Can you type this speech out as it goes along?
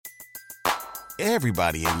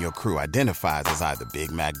Everybody in your crew identifies as either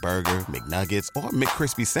Big Mac Burger, McNuggets, or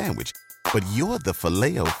McCrispy Sandwich. But you're the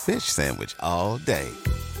Filet-O-Fish Sandwich all day.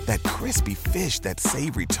 That crispy fish, that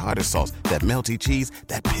savory tartar sauce, that melty cheese,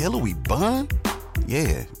 that pillowy bun.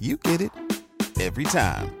 Yeah, you get it. Every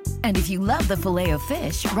time. And if you love the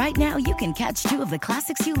Filet-O-Fish, right now you can catch two of the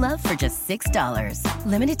classics you love for just $6.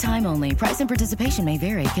 Limited time only. Price and participation may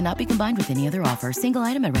vary. Cannot be combined with any other offer. Single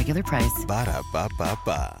item at regular price.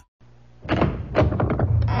 Ba-da-ba-ba-ba.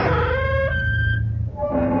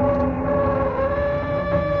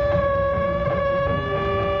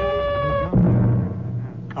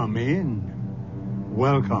 Come in.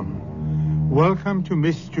 Welcome to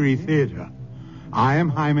Mystery Theater. I am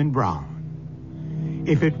Hyman Brown.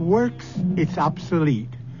 If it works, it's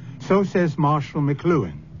obsolete. So says Marshall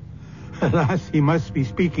McLuhan. Alas, he must be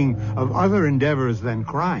speaking of other endeavors than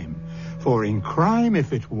crime. For in crime,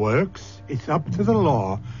 if it works, it's up to the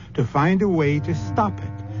law to find a way to stop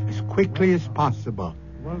it as quickly as possible.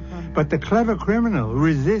 But the clever criminal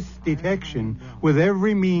resists detection with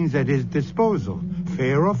every means at his disposal,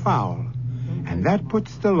 fair or foul. And that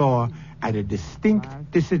puts the law at a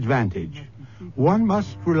distinct disadvantage. One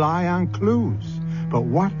must rely on clues. But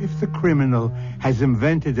what if the criminal has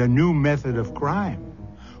invented a new method of crime?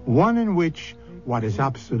 One in which what is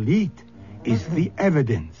obsolete is the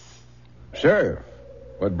evidence. Sheriff,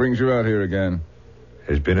 what brings you out here again?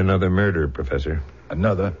 There's been another murder, Professor.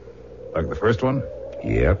 Another? Like the first one?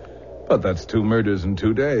 Yep. But that's 2 murders in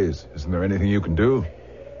 2 days. Isn't there anything you can do?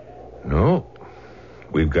 No.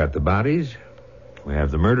 We've got the bodies. We have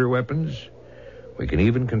the murder weapons. We can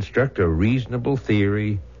even construct a reasonable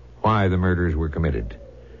theory why the murders were committed.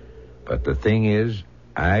 But the thing is,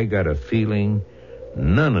 I got a feeling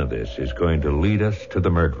none of this is going to lead us to the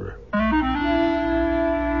murderer.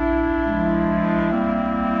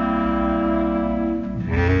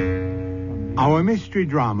 Our mystery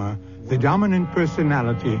drama, The Dominant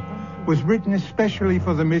Personality, was written especially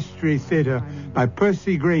for the Mystery Theater by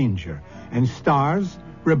Percy Granger and stars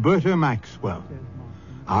Roberta Maxwell.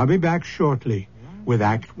 I'll be back shortly with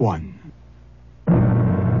Act 1.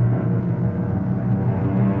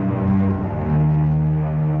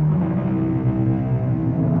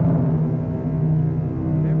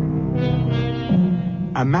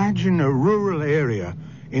 Imagine a rural area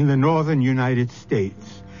in the northern United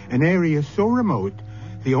States, an area so remote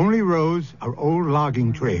the only roads are old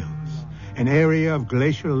logging trails, an area of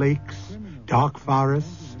glacial lakes, dark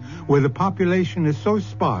forests, where the population is so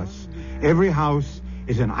sparse every house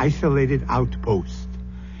is an isolated outpost.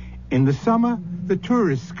 In the summer, the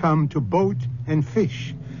tourists come to boat and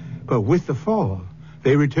fish, but with the fall,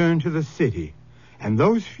 they return to the city, and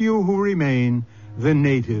those few who remain, the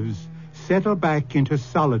natives, settle back into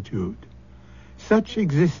solitude. Such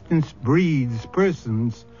existence breeds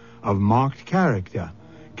persons of marked character,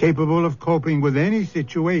 capable of coping with any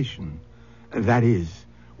situation. That is,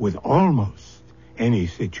 with almost any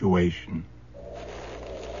situation.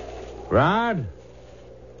 Rod?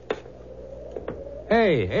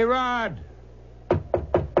 Hey, Rod!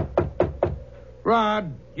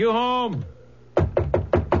 Rod, you home?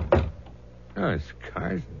 Oh, it's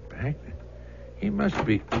Carson back. He must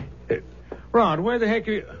be... Rod, where the heck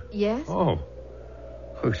are you... Yes? Oh,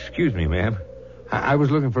 excuse me, ma'am. I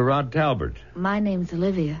was looking for Rod Talbert. My name's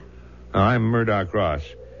Olivia. Oh, I'm Murdoch Ross.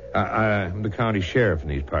 I'm the county sheriff in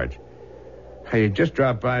these parts. I just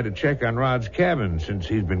dropped by to check on Rod's cabin since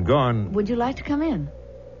he's been gone. Would you like to come in?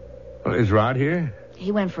 Well, is Rod here?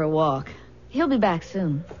 He went for a walk. He'll be back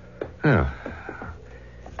soon. Oh,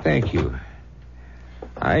 thank you.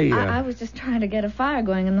 I was just trying to get a fire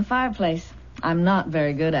going in the fireplace. I'm not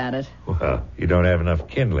very good at it. Well, you don't have enough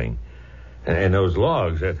kindling. And those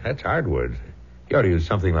logs, that's hardwood. You ought to use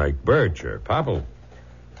something like birch or popple.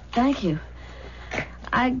 Thank you.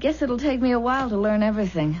 I guess it'll take me a while to learn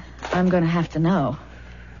everything. I'm going to have to know.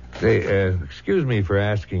 Say, excuse me for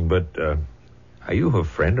asking, but are you a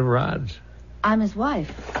friend of Rod's? I'm his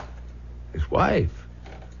wife. His wife?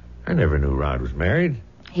 I never knew Rod was married.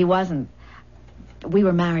 He wasn't. We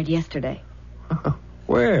were married yesterday.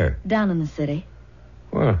 Where? Down in the city.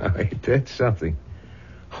 Well, ain't that something?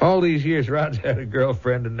 All these years, Rod's had a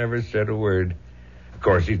girlfriend and never said a word. Of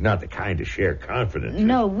course, he's not the kind to share confidence.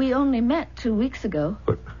 No, we only met 2 weeks ago.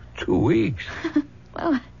 But 2 weeks?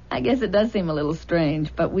 Well, I guess it does seem a little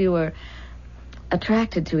strange, but we were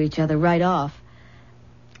attracted to each other right off.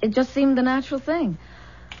 It just seemed the natural thing.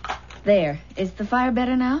 There. Is the fire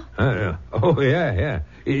better now? Oh, yeah.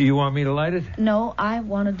 You want me to light it? No, I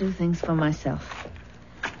want to do things for myself.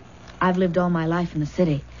 I've lived all my life in the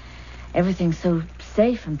city. Everything's so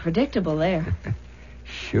safe and predictable there.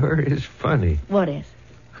 Sure is funny. What is?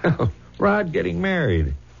 Rod getting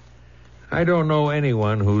married. I don't know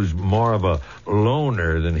anyone who's more of a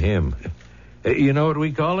loner than him. You know what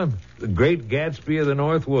we call him? The Great Gatsby of the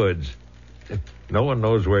North Woods. No one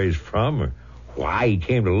knows where he's from or why he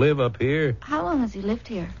came to live up here. How long has he lived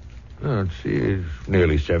here? Oh, let's see, it's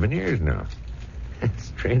nearly 7 years now.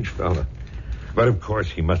 Strange fella. But of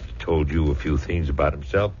course he must have told you a few things about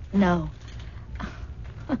himself. No.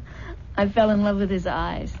 I fell in love with his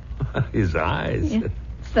eyes. His eyes? Yeah.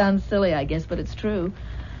 Sounds silly, I guess, but it's true.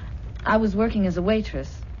 I was working as a waitress.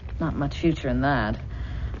 Not much future in that.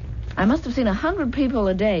 I must have seen 100 people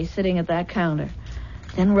a day sitting at that counter.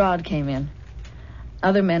 Then Rod came in.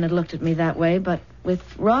 Other men had looked at me that way, but with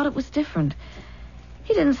Rod it was different.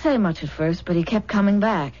 He didn't say much at first, but he kept coming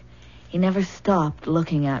back. He never stopped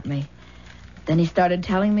looking at me. Then he started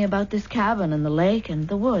telling me about this cabin and the lake and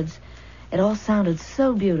the woods. It all sounded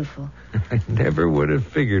so beautiful. I never would have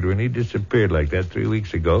figured when he disappeared like that 3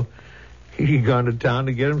 weeks ago, he'd gone to town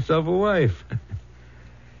to get himself a wife.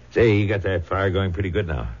 Say, you got that fire going pretty good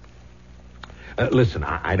now. Listen,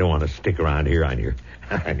 I don't want to stick around here on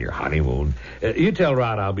your honeymoon. You tell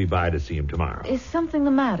Rod I'll be by to see him tomorrow. Is something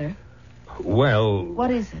the matter? Well...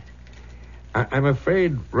 What is it? I'm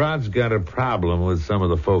afraid Rod's got a problem with some of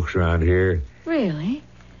the folks around here. Really?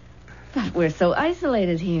 But we're so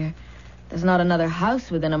isolated here. There's not another house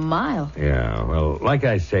within a mile. Yeah, well, like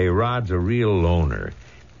I say, Rod's a real loner.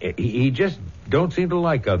 He just don't seem to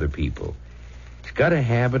like other people. He's got a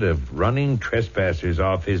habit of running trespassers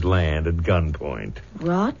off his land at gunpoint.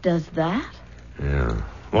 Rod does that? Yeah.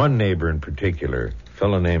 One neighbor in particular, a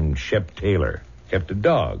fellow named Shep Taylor, kept a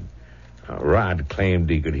dog. Rod claimed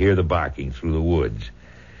he could hear the barking through the woods.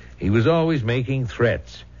 He was always making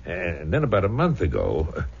threats. And then about a month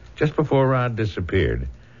ago, just before Rod disappeared,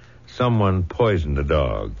 someone poisoned the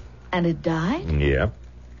dog. And it died? Yep.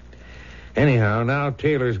 Anyhow, now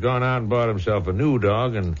Taylor's gone out and bought himself a new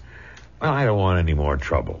dog, and, well, I don't want any more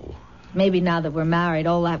trouble. Maybe now that we're married,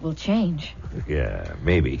 all that will change. Yeah,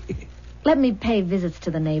 maybe. Let me pay visits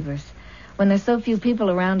to the neighbors. When there's so few people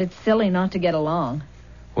around, it's silly not to get along.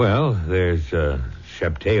 Well, there's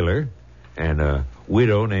Shep Taylor and a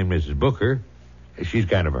widow named Mrs. Booker. She's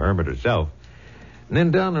kind of a hermit herself. And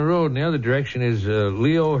then down the road in the other direction is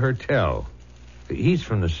Leo Hertel. He's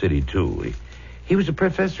from the city, too. He was a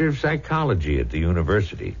professor of psychology at the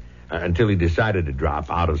university until he decided to drop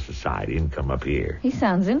out of society and come up here. He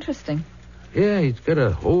sounds interesting. Yeah, he's got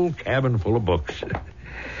a whole cabin full of books.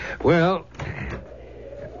 Well,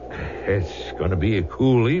 it's going to be a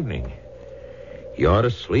cool evening. You ought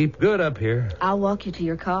to sleep good up here. I'll walk you to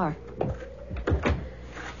your car.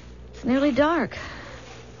 It's nearly dark.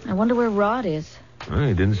 I wonder where Rod is. Well,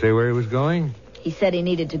 he didn't say where he was going? He said he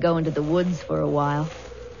needed to go into the woods for a while.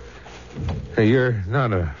 Hey, you're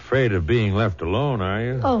not afraid of being left alone, are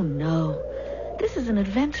you? Oh, no. This is an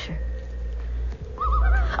adventure.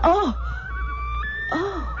 Oh!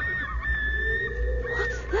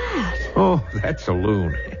 What's that? Oh, that's a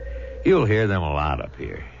loon. You'll hear them a lot up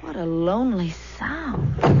here. What a lonely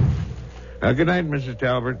sound. Good night, Mrs.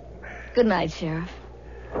 Talbot. Good night, Sheriff.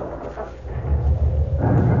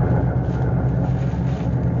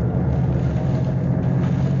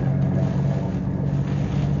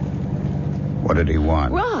 What did he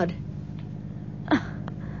want? Rod.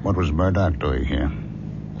 What was Murdoch doing here?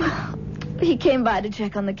 He came by to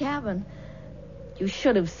check on the cabin. You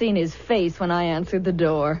should have seen his face when I answered the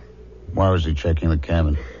door. Why was he checking the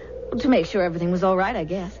cabin? To make sure everything was all right, I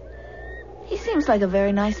guess. He seems like a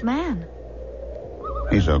very nice man.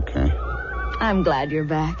 He's okay. I'm glad you're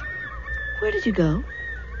back. Where did you go?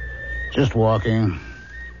 Just walking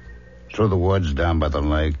through the woods down by the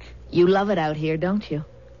lake. You love it out here, don't you?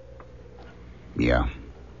 Yeah.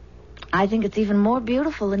 I think it's even more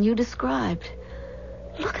beautiful than you described.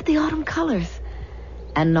 Look at the autumn colors.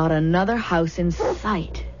 And not another house in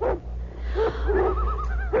sight.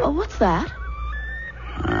 Oh, what's that?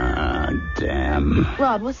 Damn.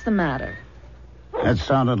 Rod, what's the matter? That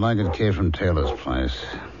sounded like it came from Taylor's place.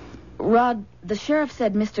 Rod, the sheriff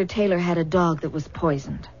said Mr. Taylor had a dog that was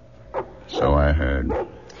poisoned. So I heard.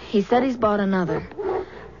 He said he's bought another.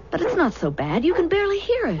 But it's not so bad. You can barely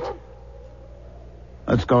hear it.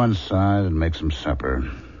 Let's go inside and make some supper.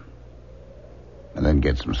 And then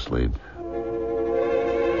get some sleep.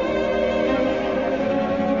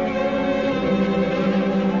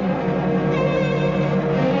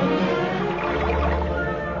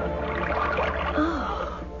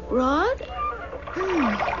 Oh, Rod?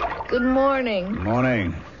 Good morning. Good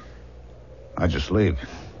morning. How'd you sleep?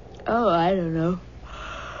 Oh, I don't know.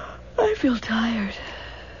 I feel tired.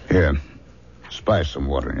 Here, splash some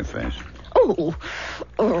water in your face. Oh,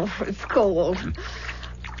 it's cold.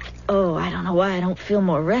 Oh, know why I don't feel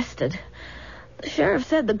more rested. The sheriff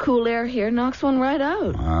said the cool air here knocks one right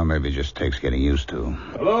out. Maybe it just takes getting used to.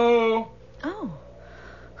 Hello? Oh,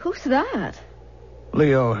 who's that?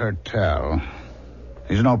 Leo Hertel.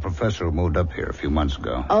 He's an old professor who moved up here a few months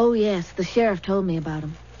ago. Oh, yes, the sheriff told me about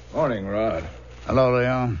him. Morning, Rod. Hello,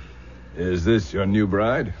 Leo. Is this your new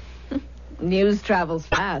bride? News travels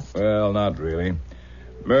fast. Well, not really.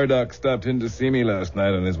 Murdoch stopped in to see me last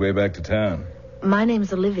night on his way back to town. My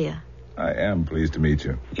name's Olivia. I am pleased to meet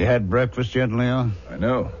you. You had breakfast yet, Leo? I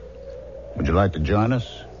know. Would you like to join us?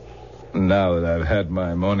 Now that I've had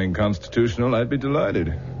my morning constitutional, I'd be delighted.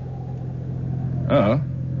 Uh-huh.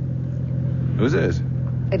 Who's this?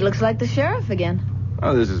 It looks like the sheriff again.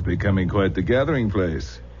 Oh, this is becoming quite the gathering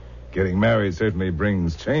place. Getting married certainly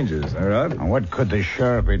brings changes, all right? What could the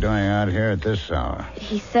sheriff be doing out here at this hour?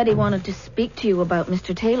 He said he wanted to speak to you about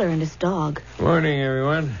Mr. Taylor and his dog. Morning,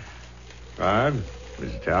 everyone. Rod,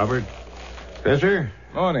 Mrs. Talbot. Professor?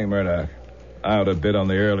 Morning, Murdoch. Out a bit on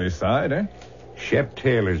the early side, eh? Shep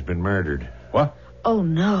Taylor's been murdered. What? Oh,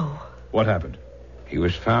 no. What happened? He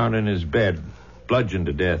was found in his bed, bludgeoned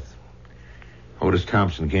to death. Otis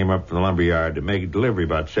Thompson came up from the lumberyard to make a delivery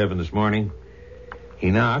about 7 this morning. He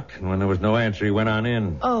knocked, and when there was no answer, he went on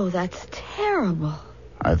in. Oh, that's terrible.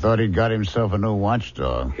 I thought he'd got himself a new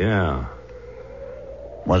watchdog. Yeah.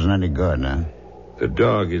 Wasn't any good, huh? The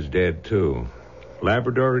dog is dead, too.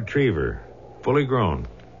 Labrador Retriever, fully grown,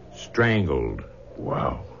 strangled.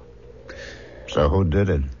 Wow. So who did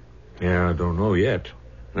it? Yeah, I don't know yet.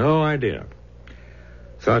 No idea.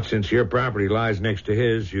 Thought since your property lies next to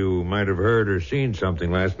his, you might have heard or seen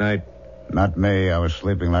something last night. Not me. I was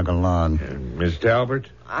sleeping like a log. And Miss Talbot?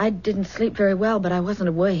 I didn't sleep very well, but I wasn't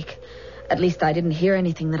awake. At least I didn't hear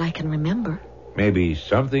anything that I can remember. Maybe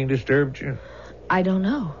something disturbed you? I don't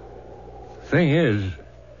know. Thing is,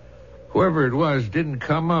 whoever it was didn't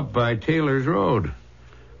come up by Taylor's Road.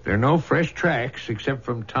 There are no fresh tracks except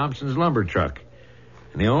from Thompson's lumber truck.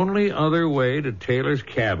 And the only other way to Taylor's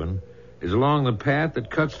cabin is along the path that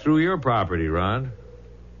cuts through your property, Rod.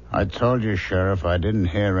 I told you, Sheriff, I didn't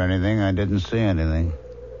hear anything. I didn't see anything.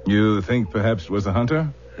 You think perhaps it was a hunter?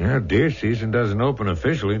 Yeah, deer season doesn't open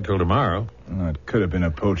officially until tomorrow. It could have been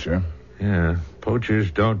a poacher. Yeah,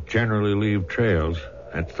 poachers don't generally leave trails.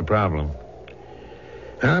 That's the problem.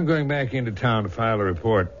 Now, I'm going back into town to file a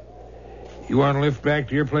report. You want to lift back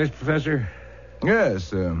to your place, Professor? Yes,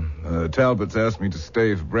 Talbot's asked me to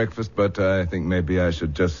stay for breakfast, but I think maybe I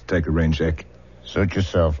should just take a rain check. Suit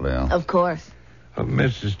yourself, Leo. Of course.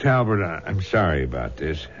 Mrs. Talbot, I'm sorry about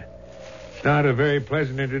this. It's not a very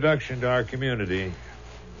pleasant introduction to our community.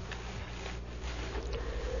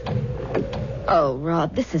 Oh,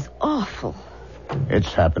 Rod, this is awful.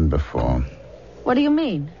 It's happened before. What do you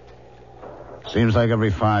mean? Seems like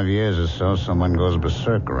every 5 years or so, someone goes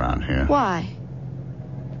berserk around here. Why?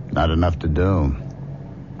 Not enough to do.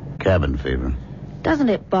 Cabin fever. Doesn't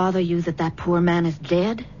it bother you that poor man is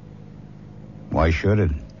dead? Why should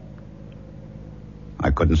it? I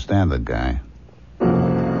couldn't stand the guy.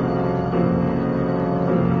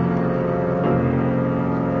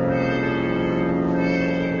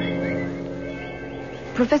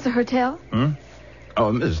 Professor Hertel?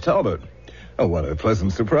 Oh, Miss Talbot. Oh, what a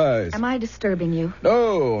pleasant surprise. Am I disturbing you?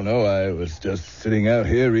 No, I was just sitting out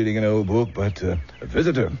here reading an old book, but a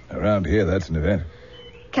visitor around here, that's an event.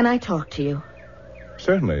 Can I talk to you?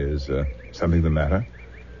 Certainly. Is something the matter?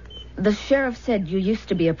 The sheriff said you used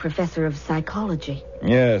to be a professor of psychology.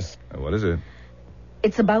 Yes. What is it?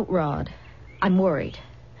 It's about Rod. I'm worried.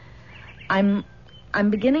 I'm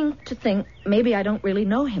beginning to think maybe I don't really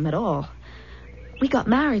know him at all. We got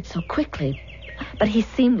married so quickly, but he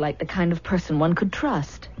seemed like the kind of person one could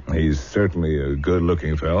trust. He's certainly a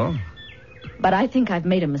good-looking fellow. But I think I've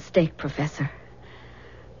made a mistake, Professor.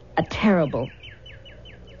 A terrible,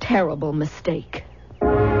 terrible mistake.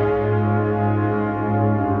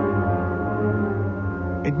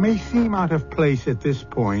 It may seem out of place at this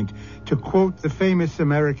point to quote the famous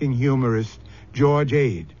American humorist George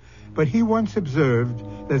Ade, but he once observed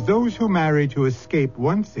that those who marry to escape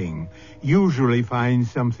one thing usually find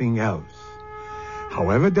something else.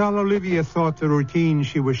 However dull Olivia thought the routine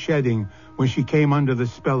she was shedding when she came under the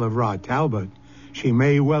spell of Rod Talbot, she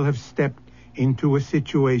may well have stepped into a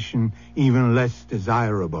situation even less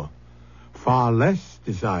desirable. Far less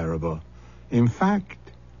desirable. In fact,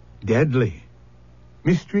 deadly.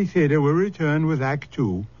 Mystery Theater will return with Act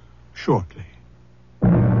 2 shortly.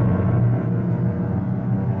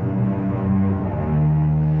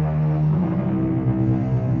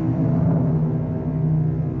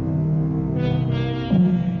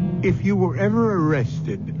 If you were ever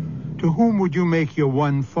arrested, to whom would you make your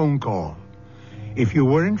one phone call? If you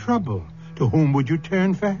were in trouble, To whom would you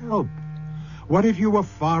turn for help? What if you were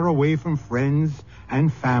far away from friends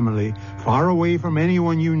and family, far away from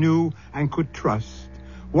anyone you knew and could trust?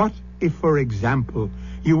 What if, for example,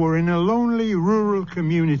 you were in a lonely rural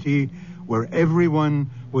community where everyone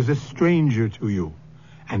was a stranger to you,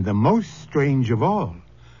 and the most strange of all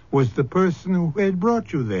was the person who had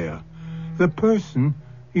brought you there, the person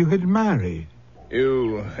you had married?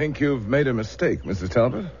 You think you've made a mistake, Mrs.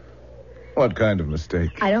 Talbot? What kind of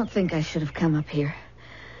mistake? I don't think I should have come up here.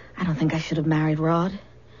 I don't think I should have married Rod.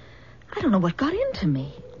 I don't know what got into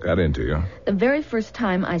me. Got into you? The very first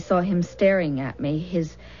time I saw him staring at me,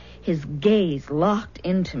 his gaze locked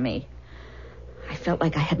into me, I felt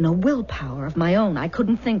like I had no willpower of my own. I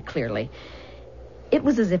couldn't think clearly. It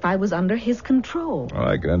was as if I was under his control. Oh,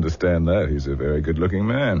 I can understand that. He's a very good-looking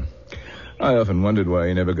man. I often wondered why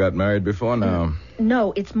he never got married before now.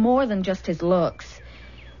 No, it's more than just his looks.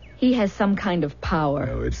 He has some kind of power.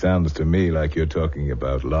 Oh, it sounds to me like you're talking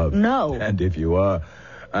about love. No. And if you are,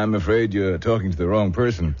 I'm afraid you're talking to the wrong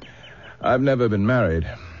person. I've never been married.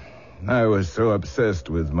 I was so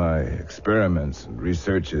obsessed with my experiments and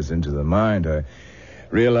researches into the mind, I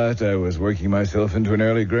realized I was working myself into an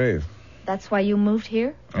early grave. That's why you moved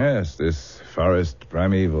here? Yes, this forest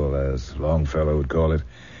primeval, as Longfellow would call it,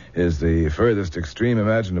 is the furthest extreme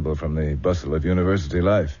imaginable from the bustle of university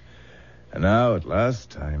life. And now, at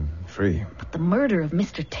last, I'm free. But the murder of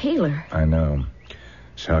Mr. Taylor... I know.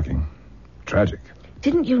 Shocking. Tragic.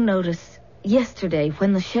 Didn't you notice yesterday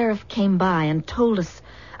when the sheriff came by and told us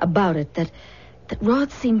about it that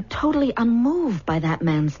Rod seemed totally unmoved by that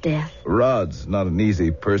man's death? Rod's not an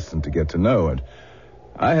easy person to get to know, and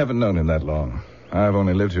I haven't known him that long. I've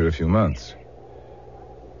only lived here a few months.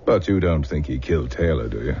 But you don't think he killed Taylor,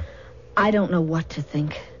 do you? I don't know what to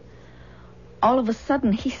think. All of a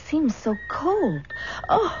sudden, he seems so cold.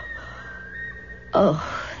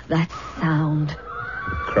 Oh, that sound.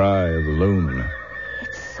 The cry of the loon.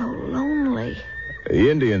 It's so lonely.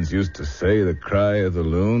 The Indians used to say the cry of the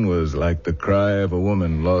loon was like the cry of a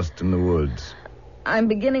woman lost in the woods. I'm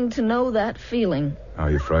beginning to know that feeling.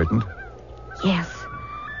 Are you frightened? Yes.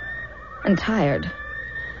 And tired.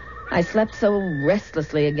 I slept so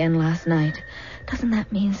restlessly again last night. Doesn't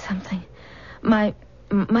that mean something?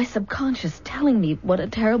 My subconscious telling me what a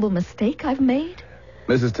terrible mistake I've made?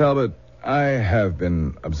 Mrs. Talbot, I have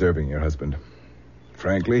been observing your husband.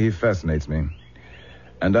 Frankly, he fascinates me.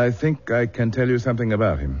 And I think I can tell you something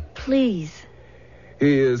about him. Please.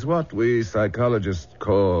 He is what we psychologists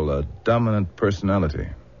call a dominant personality.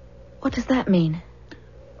 What does that mean?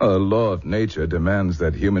 A law of nature demands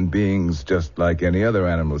that human beings, just like any other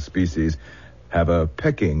animal species, have a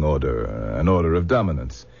pecking order, an order of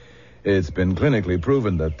dominance. It's been clinically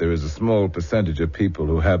proven that there is a small percentage of people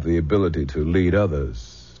who have the ability to lead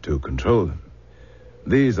others, to control them.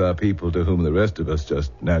 These are people to whom the rest of us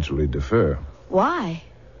just naturally defer. Why?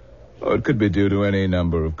 Oh, it could be due to any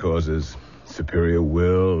number of causes. Superior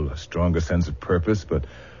will, a stronger sense of purpose. But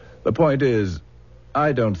the point is,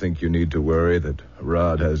 I don't think you need to worry that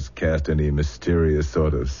Rod has cast any mysterious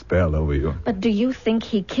sort of spell over you. But do you think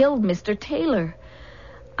he killed Mr. Taylor?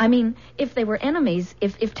 I mean, if they were enemies,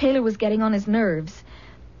 if Taylor was getting on his nerves,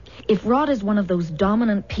 if Rod is one of those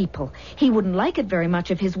dominant people, he wouldn't like it very much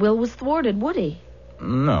if his will was thwarted, would he?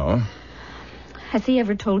 No. Has he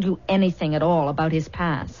ever told you anything at all about his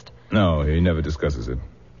past? No, he never discusses it.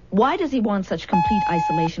 Why does he want such complete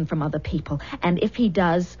isolation from other people? And if he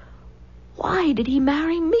does, why did he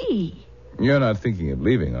marry me? You're not thinking of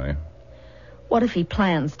leaving, are you? What if he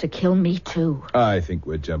plans to kill me, too? I think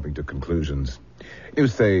we're jumping to conclusions. You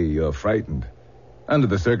say you're frightened. Under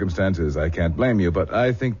the circumstances, I can't blame you, but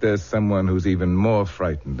I think there's someone who's even more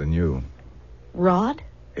frightened than you. Rod?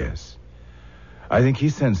 Yes. I think he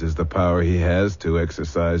senses the power he has to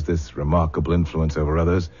exercise this remarkable influence over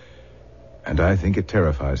others, and I think it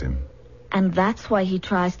terrifies him. And that's why he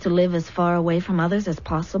tries to live as far away from others as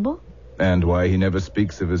possible? And why he never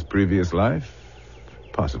speaks of his previous life?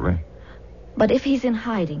 Possibly. But if he's in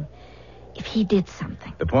hiding, if he did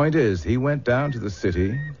something... The point is, he went down to the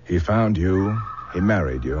city, he found you, he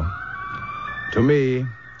married you. To me,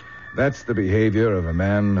 that's the behavior of a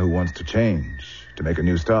man who wants to change, to make a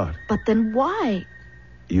new start. But then why?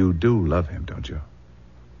 You do love him, don't you?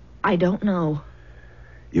 I don't know.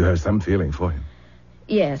 You have some feeling for him.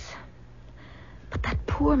 Yes. But that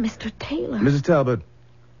poor Mr. Taylor... Mrs. Talbot,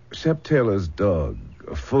 Shep Taylor's dog,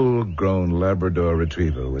 a full-grown Labrador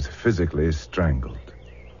retriever, was physically strangled.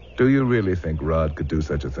 Do you really think Rod could do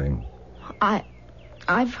such a thing?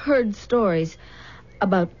 I've heard stories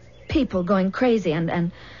about people going crazy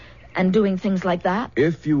and doing things like that.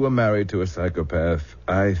 If you were married to a psychopath,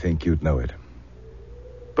 I think you'd know it.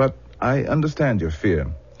 But I understand your fear.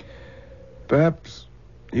 Perhaps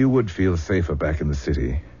you would feel safer back in the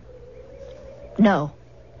city. No.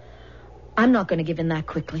 I'm not going to give in that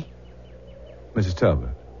quickly. Mrs. Talbot,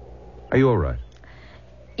 are you all right?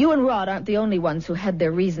 You and Rod aren't the only ones who had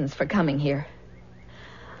their reasons for coming here.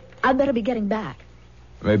 I'd better be getting back.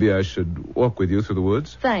 Maybe I should walk with you through the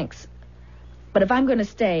woods? Thanks. But if I'm going to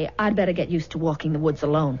stay, I'd better get used to walking the woods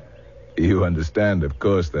alone. You understand, of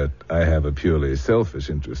course, that I have a purely selfish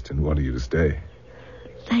interest in wanting you to stay.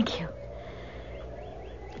 Thank you.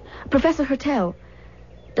 Professor Hertel,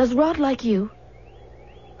 does Rod like you?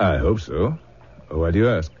 I hope so. Why do you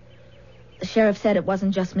ask? The sheriff said it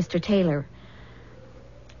wasn't just Mr. Taylor.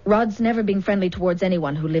 Rod's never been friendly towards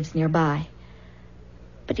anyone who lives nearby.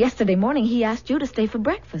 But yesterday morning he asked you to stay for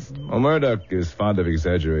breakfast. Well, Murdoch is fond of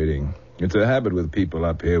exaggerating. It's a habit with people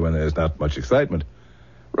up here when there's not much excitement.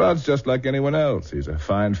 Rod's just like anyone else. He's a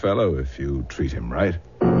fine fellow if you treat him right.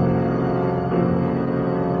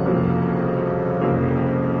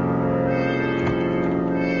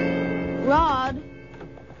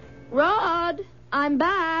 Rod, I'm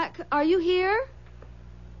back. Are you here?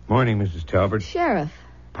 Morning, Mrs. Talbot. Sheriff.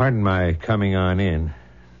 Pardon my coming on in.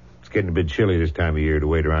 It's getting a bit chilly this time of year to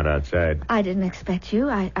wait around outside. I didn't expect you.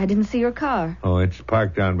 I didn't see your car. Oh, it's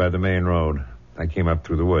parked down by the main road. I came up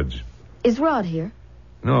through the woods. Is Rod here?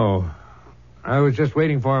 No. I was just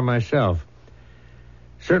waiting for him myself.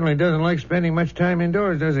 Certainly doesn't like spending much time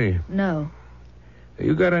indoors, does he? No.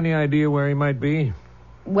 You got any idea where he might be?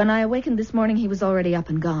 When I awakened this morning, he was already up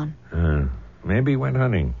and gone. Maybe he went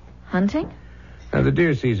hunting. Hunting? Now, the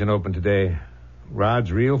deer season opened today.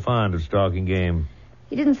 Rod's real fond of stalking game.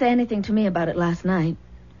 He didn't say anything to me about it last night.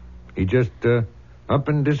 He just up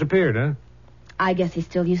and disappeared, huh? I guess he's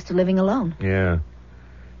still used to living alone. Yeah,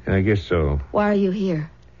 I guess so. Why are you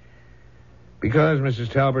here? Because,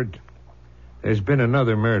 Mrs. Talbot, there's been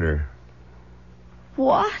another murder.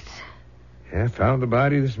 What? Yeah, found the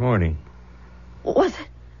body this morning. Was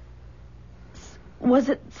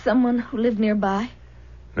it someone who lived nearby?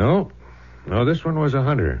 No, this one was a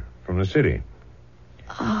hunter from the city.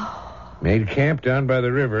 Oh. Made camp down by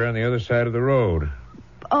the river on the other side of the road.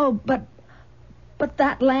 Oh, but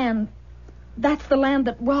that land, that's the land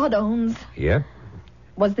that Rod owns. Yep.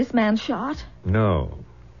 Was this man shot? No,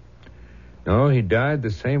 he died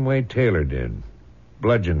the same way Taylor did.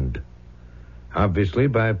 Bludgeoned. Obviously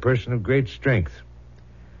by a person of great strength.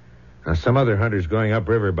 Now, some other hunters going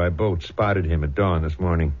upriver by boat spotted him at dawn this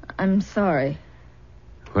morning. I'm sorry.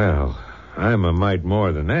 Well, I'm a mite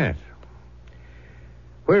more than that.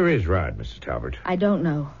 Where is Rod, Mrs. Talbot? I don't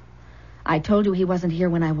know. I told you he wasn't here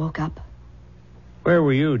when I woke up. Where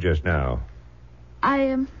were you just now?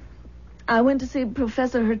 I went to see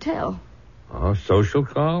Professor Hertel. Oh, social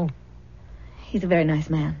call? He's a very nice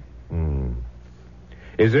man.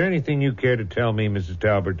 Is there anything you care to tell me, Mrs.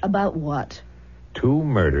 Talbot? About what? 2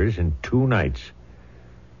 murders in 2 nights.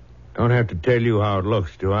 Don't have to tell you how it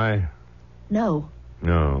looks, do I? No.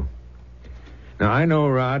 No. Now, I know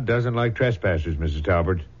Rod doesn't like trespassers, Mrs.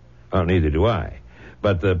 Talbot. Well, neither do I.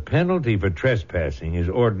 But the penalty for trespassing is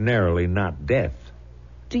ordinarily not death.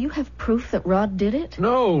 Do you have proof that Rod did it?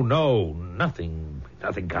 No, nothing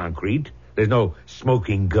concrete. There's no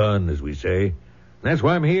smoking gun, as we say. That's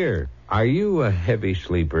why I'm here. Are you a heavy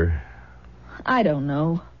sleeper? I don't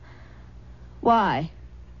know. Why?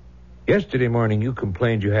 Yesterday morning you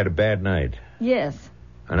complained you had a bad night. Yes.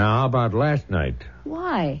 And now how about last night?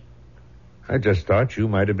 Why? I just thought you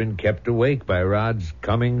might have been kept awake by Rod's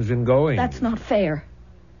comings and goings. That's not fair.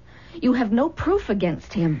 You have no proof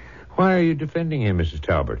against him. Why are you defending him, Mrs.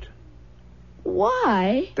 Talbot?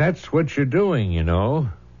 Why? That's what you're doing, you know.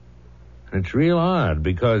 It's real odd,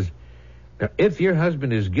 because if your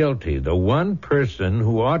husband is guilty, the one person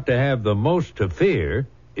who ought to have the most to fear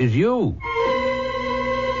is you.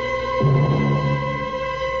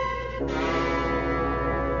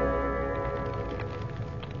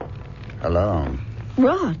 Hello.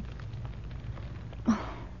 Rod.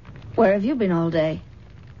 Where have you been all day?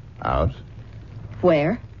 Out.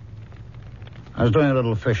 Where? I was doing a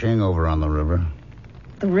little fishing over on the river.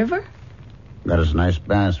 The river? Got us a nice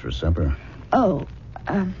bass for supper. Oh,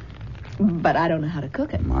 but I don't know how to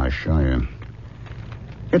cook it. I'll show you.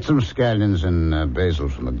 Get some scallions and basil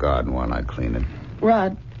from the garden while I clean it.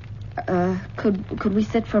 Rod, could we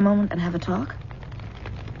sit for a moment and have a talk?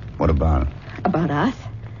 What about it? About us?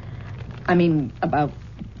 I mean, about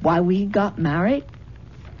why we got married?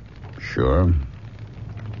 Sure.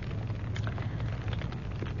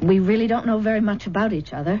 We really don't know very much about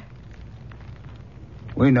each other.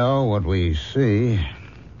 We know what we see.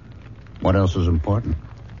 What else is important?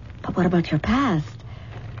 But what about your past?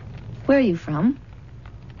 Where are you from?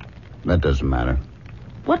 That doesn't matter.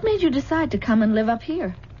 What made you decide to come and live up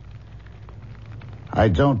here? I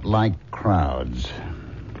don't like crowds.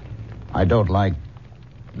 I don't like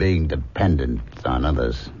being dependent on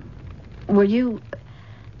others. Were you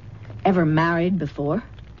ever married before?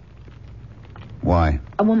 Why?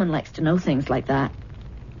 A woman likes to know things like that.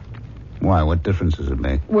 Why? What difference does it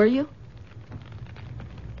make? Were you?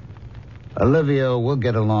 Olivia, we'll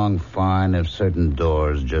get along fine if certain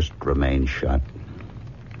doors just remain shut.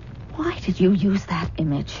 Why did you use that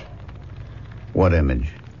image? What image?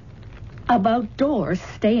 About doors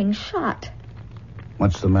staying shut.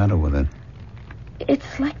 What's the matter with it?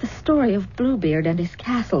 It's like the story of Bluebeard and his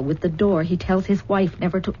castle with the door he tells his wife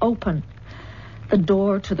never to open. The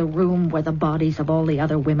door to the room where the bodies of all the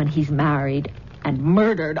other women he's married and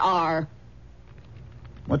murdered are.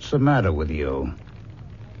 What's the matter with you?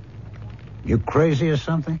 You crazy or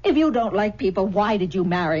something? If you don't like people, why did you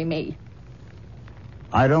marry me?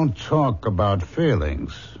 I don't talk about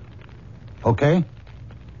feelings. Okay?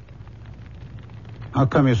 How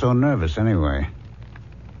come you're so nervous anyway?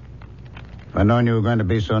 If I'd known you were going to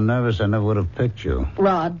be so nervous, I never would have picked you.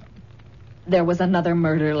 Rod, there was another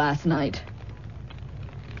murder last night.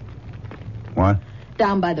 What?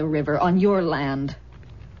 Down by the river, on your land.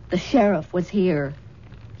 The sheriff was here.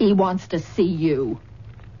 He wants to see you.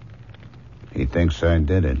 He thinks I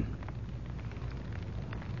did it.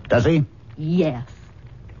 Does he? Yes.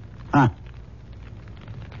 Huh.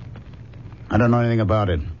 I don't know anything about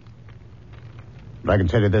it. But I can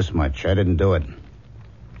tell you this much. I didn't do it.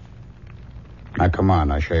 Now, come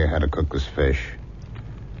on. I'll show you how to cook this fish.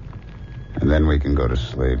 And then we can go to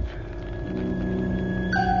sleep.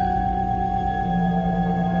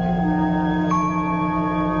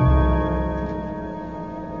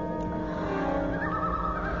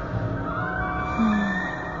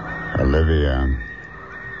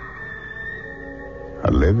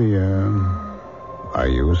 Olivia, are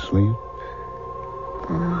you asleep?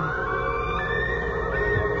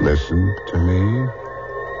 Listen to me.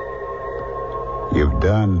 You've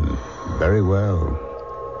done very well.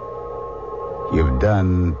 You've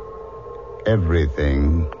done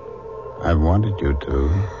everything I've wanted you to.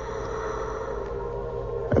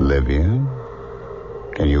 Olivia,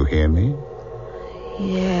 can you hear me?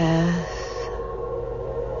 Yes.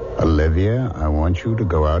 Olivia, I want you to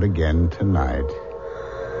go out again tonight.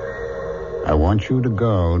 I want you to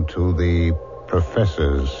go to the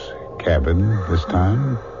professor's cabin this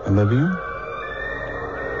time, Olivia.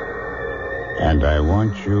 And I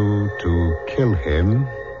want you to kill him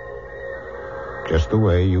just the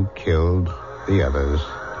way you killed the others.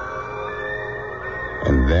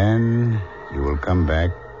 And then you will come back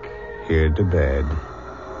here to bed.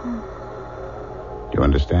 Do you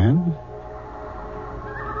understand?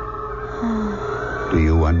 Do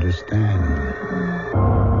you understand?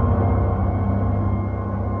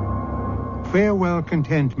 Farewell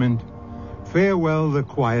contentment, farewell the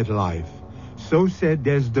quiet life. So said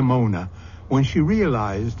Desdemona when she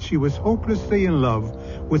realized she was hopelessly in love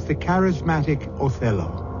with the charismatic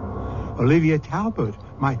Othello. Olivia Talbot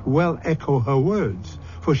might well echo her words,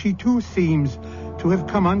 for she too seems to have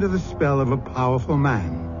come under the spell of a powerful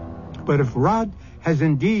man. But if Rod has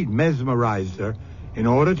indeed mesmerized her in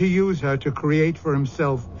order to use her to create for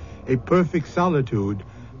himself a perfect solitude,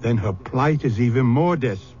 then her plight is even more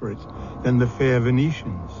desperate than the fair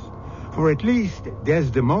Venetians. For at least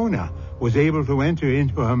Desdemona was able to enter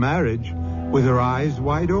into her marriage with her eyes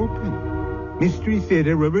wide open. Mystery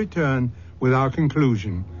Theater will return with our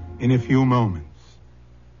conclusion in a few moments.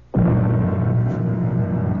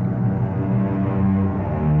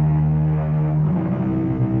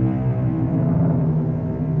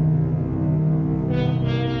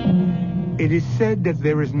 It is said that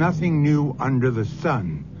there is nothing new under the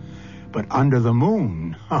sun. But under the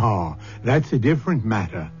moon, that's a different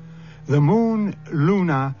matter. The moon,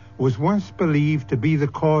 Luna, was once believed to be the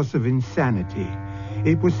cause of insanity.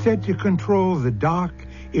 It was said to control the dark,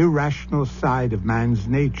 irrational side of man's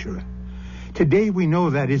nature. Today we know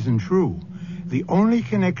that isn't true. The only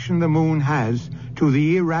connection the moon has to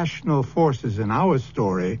the irrational forces in our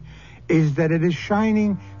story is that it is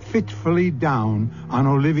shining fitfully down on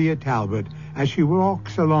Olivia Talbot as she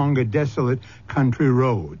walks along a desolate country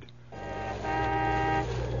road.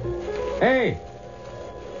 Hey!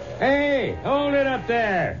 Hey! Hold it up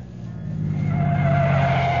there!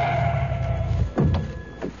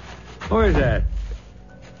 Who is that?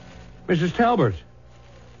 Mrs. Talbot.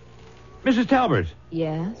 Mrs. Talbot.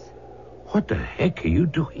 Yes? What the heck are you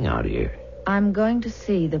doing out here? I'm going to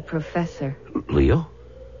see the professor. Leo?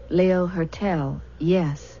 Leo Hertel,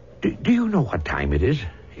 yes. Do you know what time it is?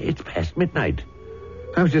 It's past midnight.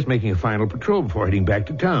 I was just making a final patrol before heading back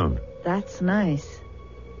to town. That's nice.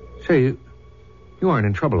 Say, you aren't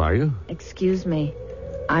in trouble, are you? Excuse me.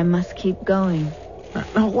 I must keep going.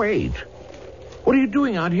 No, wait. What are you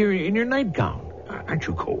doing out here in your nightgown? Aren't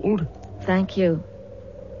you cold? Thank you.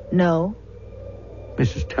 No.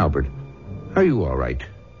 Mrs. Talbot, are you all right?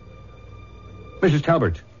 Mrs.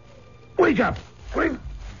 Talbot, wake up! Wake...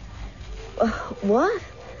 What?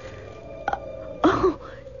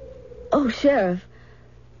 Oh, Sheriff.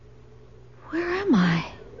 Where am I?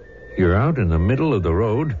 You're out in the middle of the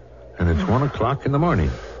road, and it's 1 o'clock in the morning.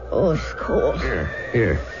 Oh, it's cold.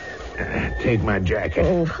 Here. Take my jacket.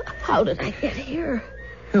 Oh, how did I get here?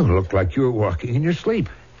 You look like you were walking in your sleep.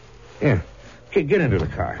 Here, get into the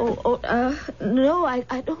car. No,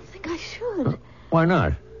 I don't think I should. Why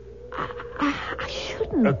not? I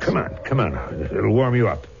shouldn't. Come on. It'll warm you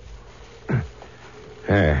up.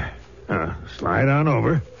 Slide on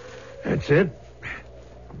over. That's it.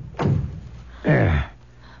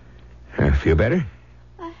 Feel better?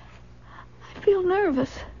 I feel nervous.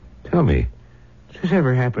 Tell me, has this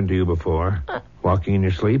ever happened to you before? Walking in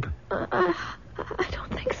your sleep? I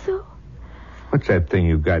don't think so. What's that thing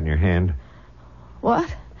you've got in your hand? What?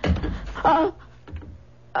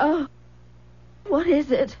 What is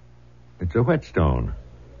it? It's a whetstone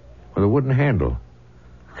with a wooden handle.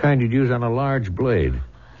 The kind you'd use on a large blade.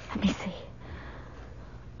 Let me see.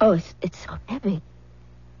 Oh, it's so heavy.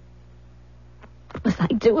 What was I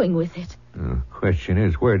doing with it? The question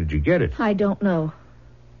is, where did you get it? I don't know.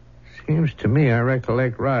 Seems to me I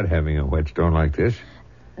recollect Rod having a whetstone like this.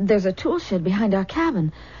 There's a tool shed behind our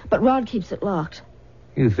cabin, but Rod keeps it locked.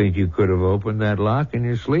 You think you could have opened that lock in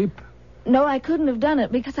your sleep? No, I couldn't have done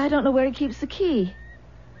it because I don't know where he keeps the key.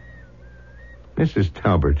 Mrs.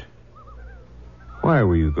 Talbot, why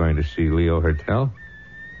were you going to see Leo Hertel?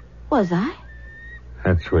 Was I?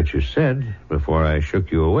 That's what you said before I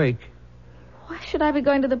shook you awake. Why should I be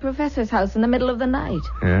going to the professor's house in the middle of the night?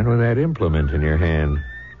 And with that implement in your hand.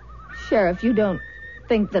 Sheriff, you don't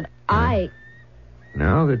think that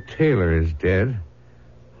Now that Taylor is dead,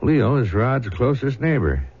 Leo is Rod's closest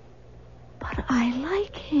neighbor. But I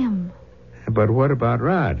like him. But what about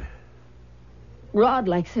Rod? Rod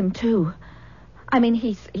likes him, too. I mean,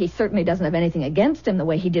 he certainly doesn't have anything against him the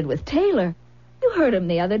way he did with Taylor. You heard him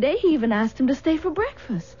the other day. He even asked him to stay for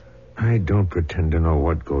breakfast. I don't pretend to know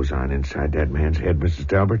what goes on inside that man's head, Mrs.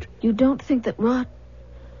 Talbot. You don't think that Rod...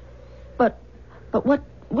 But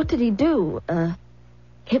what did he do?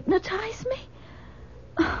 Hypnotize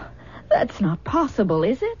me? That's not possible,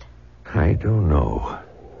 is it? I don't know.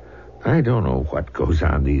 I don't know what goes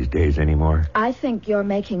on these days anymore. I think you're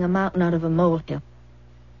making a mountain out of a molehill.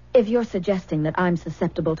 If you're suggesting that I'm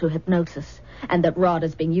susceptible to hypnosis and that Rod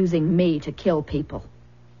has been using me to kill people.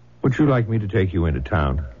 Would you like me to take you into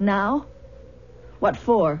town? Now? What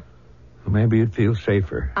for? Well, maybe you'd feel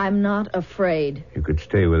safer. I'm not afraid. You could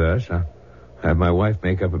stay with us. I'll have my wife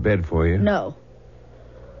make up a bed for you. No.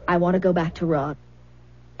 I want to go back to Rod.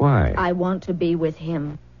 Why? I want to be with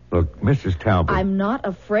him. Look, Mrs. Talbot... I'm not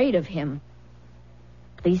afraid of him.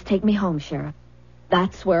 Please take me home, Sheriff.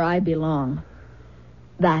 That's where I belong.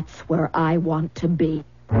 That's where I want to be.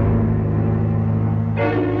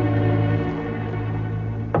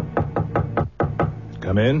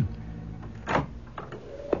 Come in.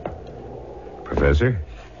 Professor?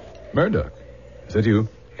 Murdoch. Is that you?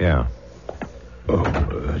 Yeah.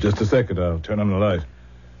 Oh, just a second. I'll turn on the light.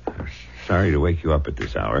 Sorry to wake you up at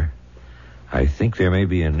this hour. I think there may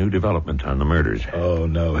be a new development on the murders. Oh,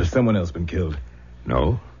 no. Has someone else been killed?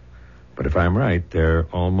 No. But if I'm right, there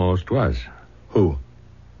almost was. Who?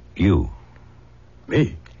 You.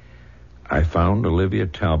 Me? I found Olivia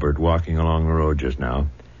Talbot walking along the road just now.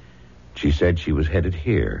 She said she was headed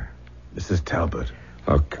here. Mrs. Talbot.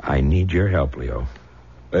 Look, I need your help, Leo.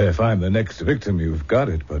 If I'm the next victim, you've got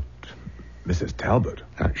it, but Mrs. Talbot...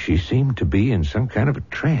 She seemed to be in some kind of a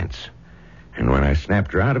trance. And when I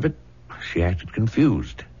snapped her out of it, she acted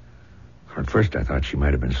confused. At first, I thought she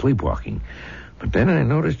might have been sleepwalking. But then I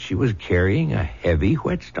noticed she was carrying a heavy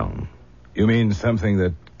whetstone. You mean something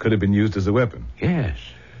that could have been used as a weapon? Yes.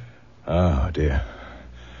 Oh, dear.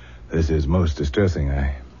 This is most distressing.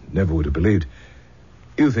 I never would have believed.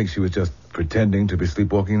 You think she was just pretending to be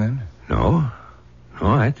sleepwalking then? No,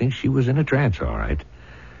 I think she was in a trance, all right.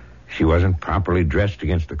 She wasn't properly dressed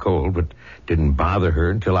against the cold, but didn't bother her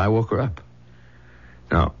until I woke her up.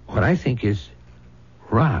 Now, what I think is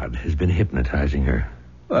Rod has been hypnotizing her.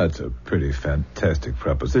 That's a pretty fantastic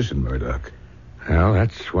proposition, Murdoch. Well,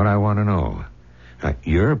 that's what I want to know. Now,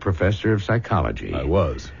 you're a professor of psychology. I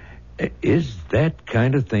was. Is that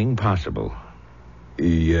kind of thing possible?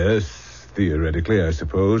 Yes, theoretically, I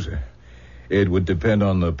suppose. It would depend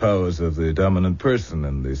on the powers of the dominant person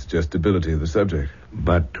and the suggestibility of the subject.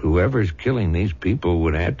 But whoever's killing these people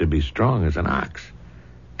would have to be strong as an ox.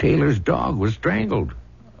 Taylor's dog was strangled.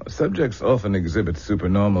 Subjects often exhibit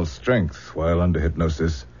supernormal strength while under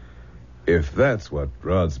hypnosis. If that's what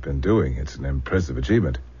Rod's been doing, it's an impressive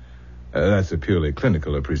achievement. That's a purely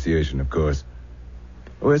clinical appreciation, of course.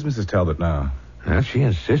 Where's Mrs. Talbot now? Well, she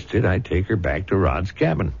insisted I take her back to Rod's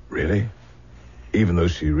cabin. Really? Even though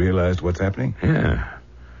she realized what's happening? Yeah.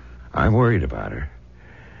 I'm worried about her.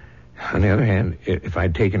 On the other hand, if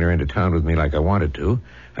I'd taken her into town with me like I wanted to,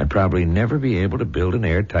 I'd probably never be able to build an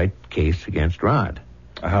airtight case against Rod.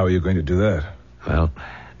 How are you going to do that? Well,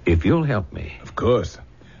 if you'll help me. Of course.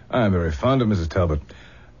 I'm very fond of Mrs. Talbot.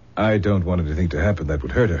 I don't want anything to happen that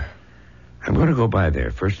would hurt her. I'm going to go by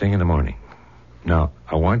there first thing in the morning. Now,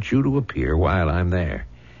 I want you to appear while I'm there.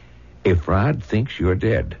 If Rod thinks you're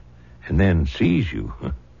dead and then sees you,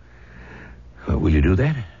 will you do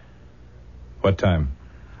that? What time?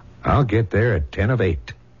 I'll get there at 10 of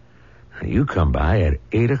 8. You come by at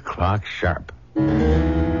 8 o'clock sharp.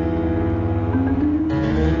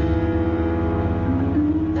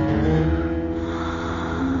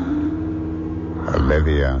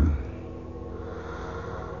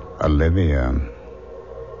 Olivia,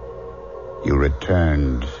 you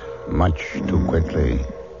returned much too quickly.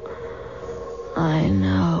 I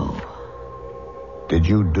know. Did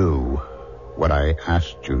you do what I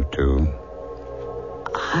asked you to?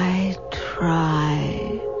 I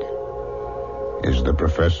tried. Is the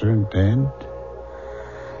professor dead?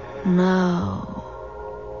 No.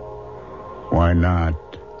 Why not?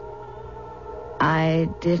 I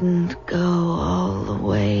didn't go all the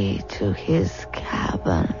way to his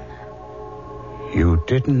cabin. You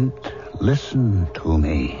didn't listen to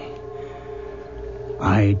me.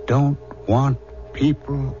 I don't want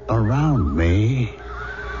people around me.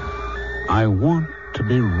 I want to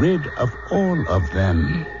be rid of all of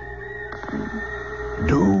them.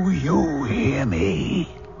 Do you hear me?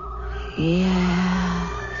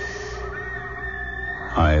 Yes.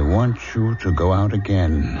 I want you to go out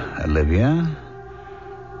again, Olivia.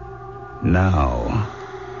 Now.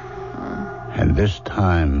 And this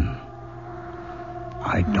time,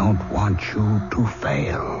 I don't want you to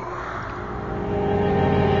fail.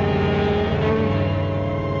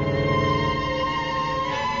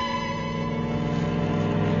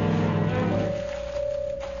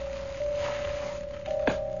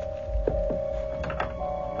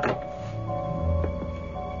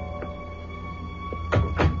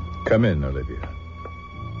 Come in, Olivia.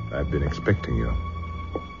 I've been expecting you.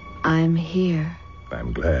 I'm here.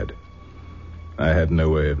 I'm glad. I had no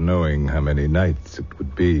way of knowing how many nights it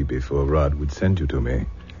would be before Rod would send you to me.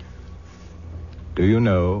 Do you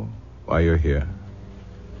know why you're here?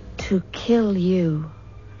 To kill you.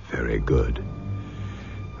 Very good.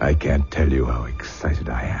 I can't tell you how excited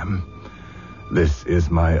I am. This is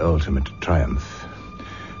my ultimate triumph.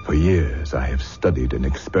 For years, I have studied and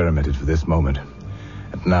experimented for this moment.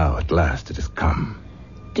 And now, at last, it has come.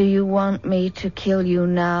 Do you want me to kill you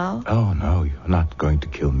now? Oh, no, you're not going to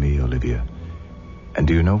kill me, Olivia. And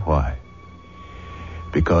do you know why?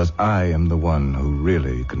 Because I am the one who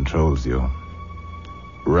really controls you.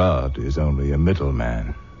 Rod is only a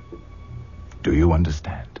middleman. Do you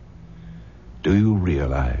understand? Do you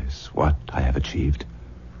realize what I have achieved?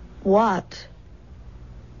 What?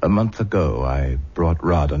 A month ago, I brought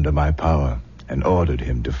Rod under my power and ordered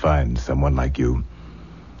him to find someone like you.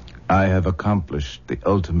 I have accomplished the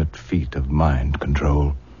ultimate feat of mind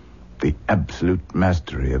control, the absolute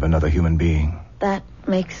mastery of another human being. That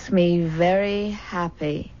makes me very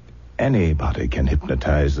happy. Anybody can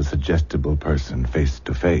hypnotize a suggestible person face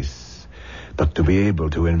to face. But to be able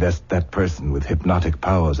to invest that person with hypnotic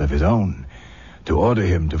powers of his own, to order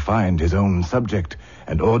him to find his own subject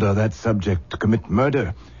and order that subject to commit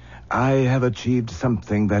murder, I have achieved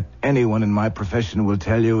something that anyone in my profession will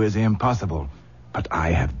tell you is impossible. But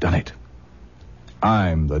I have done it.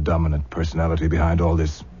 I'm the dominant personality behind all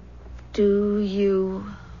this. Do you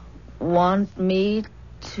want me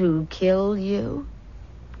to kill you?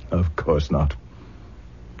 Of course not.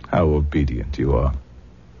 How obedient you are.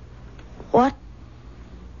 What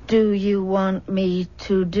do you want me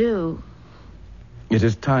to do? It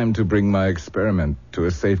is time to bring my experiment to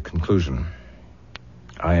a safe conclusion.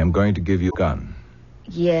 I am going to give you a gun.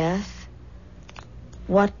 Yes.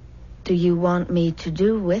 What do you want me to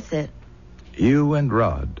do with it? You and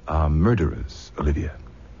Rod are murderers, Olivia.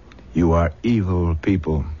 You are evil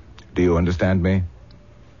people. Do you understand me?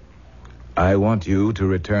 I want you to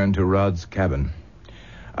return to Rod's cabin.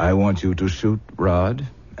 I want you to shoot Rod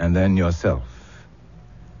and then yourself.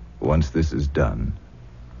 Once this is done,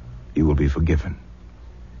 you will be forgiven.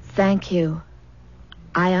 Thank you.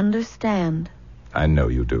 I understand. I know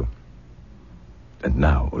you do. And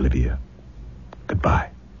now, Olivia, goodbye.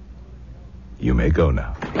 You may go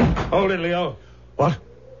now. Hold it, Leo. What?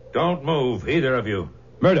 Don't move, either of you.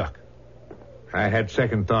 Murdoch. I had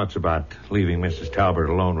second thoughts about leaving Mrs. Talbert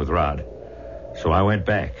alone with Rod. So I went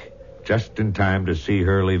back, just in time to see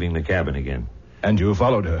her leaving the cabin again. And you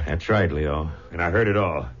followed her? That's right, Leo. And I heard it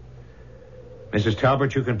all. Mrs.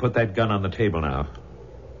 Talbert, you can put that gun on the table now.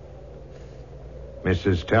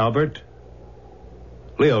 Mrs. Talbert?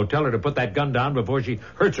 Leo, tell her to put that gun down before she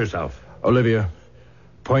hurts herself. Olivia,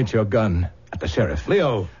 point your gun at the sheriff.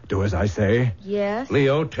 Leo. Do as I say. Yes?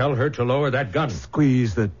 Leo, tell her to lower that gun.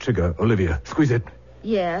 Squeeze the trigger, Olivia. Squeeze it.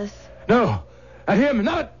 Yes. No. At him,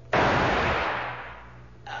 not...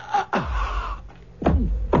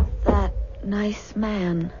 That nice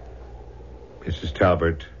man. Mrs.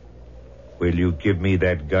 Talbert, will you give me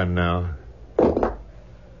that gun now? Are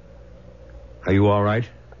you all right?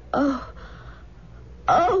 Oh,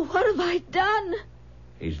 what have I done?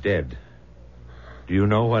 He's dead. Do you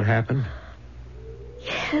know what happened?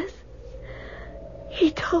 Yes.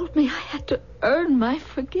 He told me I had to earn my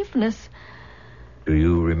forgiveness. Do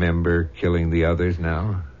you remember killing the others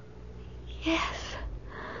now? Yes.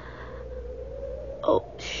 Oh,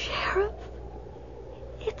 Sheriff,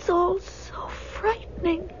 it's all so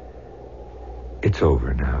frightening. It's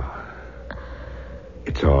over now.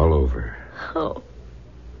 It's all over. Oh,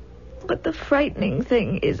 but the frightening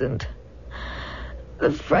thing isn't.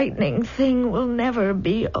 The frightening thing will never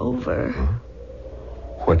be over. Huh?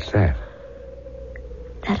 What's that?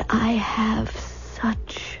 That I have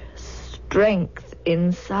such strength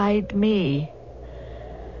inside me.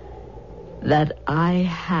 That I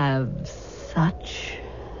have such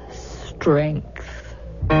strength.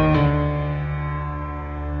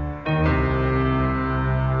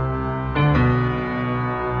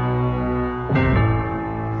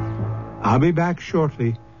 I'll be back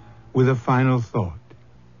shortly with a final thought.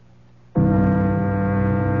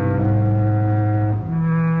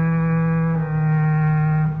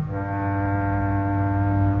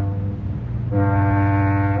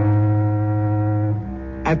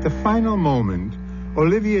 At the final moment,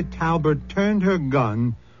 Olivia Talbert turned her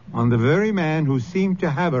gun on the very man who seemed to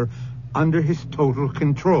have her under his total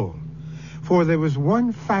control. For there was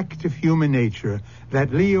one fact of human nature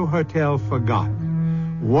that Leo Hertel forgot.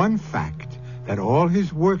 One fact that all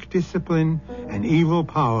his work discipline and evil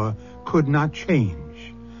power could not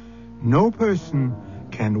change. No person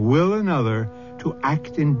can will another to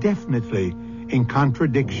act indefinitely in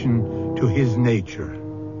contradiction to his nature.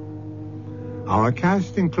 Our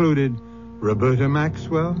cast included Roberta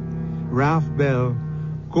Maxwell, Ralph Bell,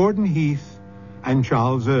 Gordon Heath, and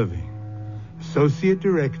Charles Irving. Associate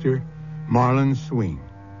Director, Marlon Swing.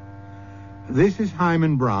 This is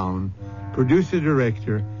Hyman Brown,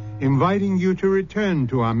 Producer-Director, inviting you to return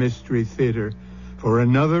to our Mystery Theater for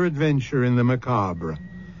another adventure in the macabre.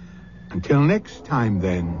 Until next time,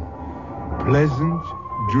 then, pleasant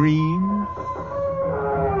dreams.